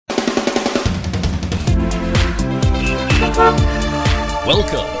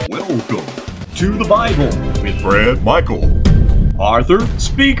Welcome to the Bible with Brad Michael, Arthur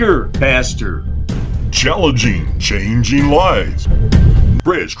Speaker Pastor. Challenging, changing lives.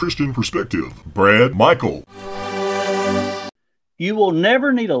 Brad's Christian perspective. Brad Michael. You will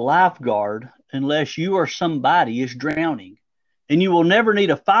never need a lifeguard unless you or somebody is drowning. And you will never need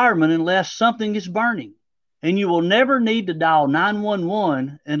a fireman unless something is burning. And you will never need to dial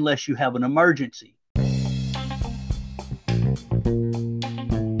 911 unless you have an emergency.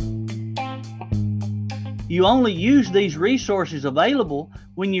 You only use these resources available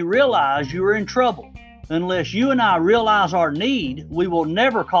when you realize you are in trouble. Unless you and I realize our need, we will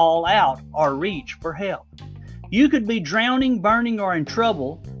never call out or reach for help. You could be drowning, burning, or in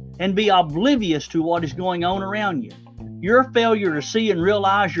trouble and be oblivious to what is going on around you. Your failure to see and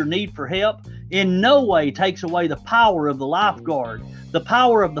realize your need for help in no way takes away the power of the lifeguard, the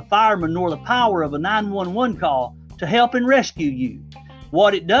power of the fireman, nor the power of a 911 call to help and rescue you.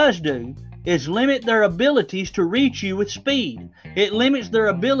 What it does do is limit their abilities to reach you with speed. It limits their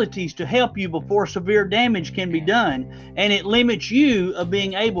abilities to help you before severe damage can be done, and it limits you of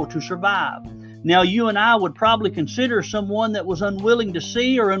being able to survive. Now, you and I would probably consider someone that was unwilling to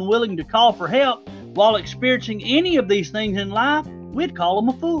see or unwilling to call for help while experiencing any of these things in life, we'd call them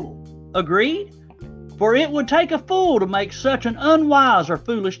a fool. Agreed? For it would take a fool to make such an unwise or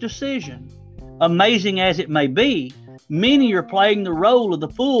foolish decision. Amazing as it may be, many are playing the role of the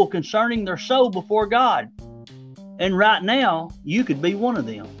fool concerning their soul before God. And right now, you could be one of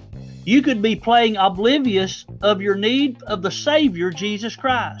them. You could be playing oblivious of your need of the Savior, Jesus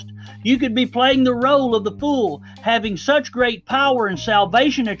Christ. You could be playing the role of the fool, having such great power and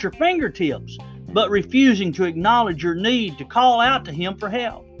salvation at your fingertips, but refusing to acknowledge your need to call out to Him for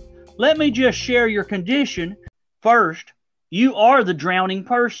help. Let me just share your condition. First, you are the drowning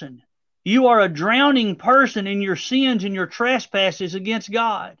person. You are a drowning person in your sins and your trespasses against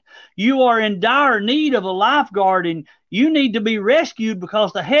God. You are in dire need of a lifeguard, and you need to be rescued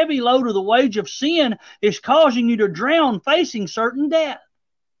because the heavy load of the wage of sin is causing you to drown, facing certain death.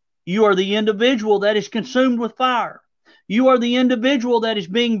 You are the individual that is consumed with fire. You are the individual that is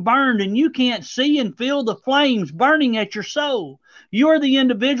being burned, and you can't see and feel the flames burning at your soul. You are the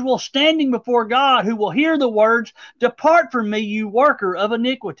individual standing before God who will hear the words, "Depart from me, you worker of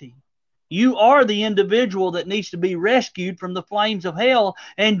iniquity." You are the individual that needs to be rescued from the flames of hell,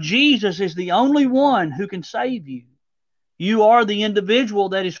 and Jesus is the only one who can save you. You are the individual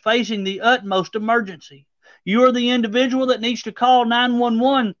that is facing the utmost emergency. You are the individual that needs to call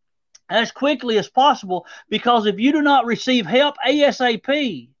 911 as quickly as possible, because if you do not receive help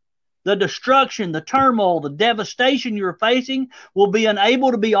ASAP, the destruction, the turmoil, the devastation you're facing will be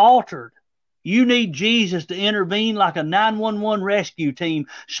unable to be altered. You need Jesus to intervene like a 911 rescue team,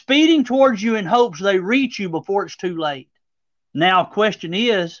 speeding towards you in hopes they reach you before it's too late. Now, question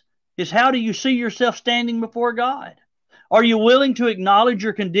is how do you see yourself standing before God? Are you willing to acknowledge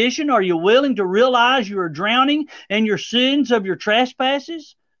your condition? Are you willing to realize you are drowning in your sins of your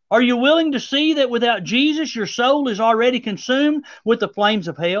trespasses? Are you willing to see that without Jesus, your soul is already consumed with the flames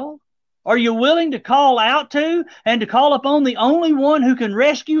of hell? Are you willing to call out to and to call upon the only one who can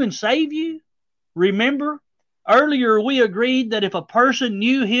rescue and save you? Remember, earlier we agreed that if a person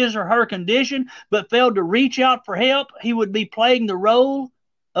knew his or her condition but failed to reach out for help, he would be playing the role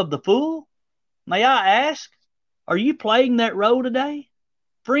of the fool. May I ask, are you playing that role today?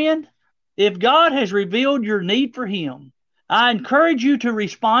 Friend, if God has revealed your need for Him, I encourage you to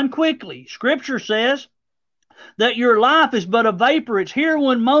respond quickly. Scripture says that your life is but a vapor. It's here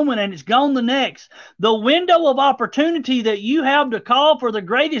one moment and it's gone the next. The window of opportunity that you have to call for the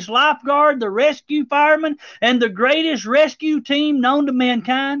greatest lifeguard, the rescue fireman, and the greatest rescue team known to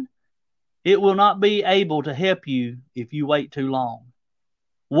mankind, it will not be able to help you if you wait too long.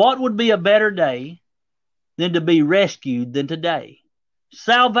 What would be a better day than to be rescued than today?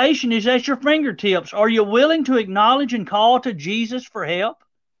 Salvation is at your fingertips. Are you willing to acknowledge and call to Jesus for help?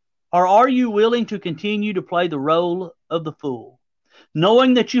 Or are you willing to continue to play the role of the fool,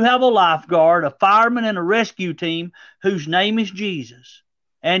 knowing that you have a lifeguard, a fireman, and a rescue team whose name is Jesus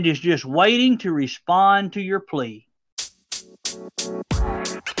and is just waiting to respond to your plea?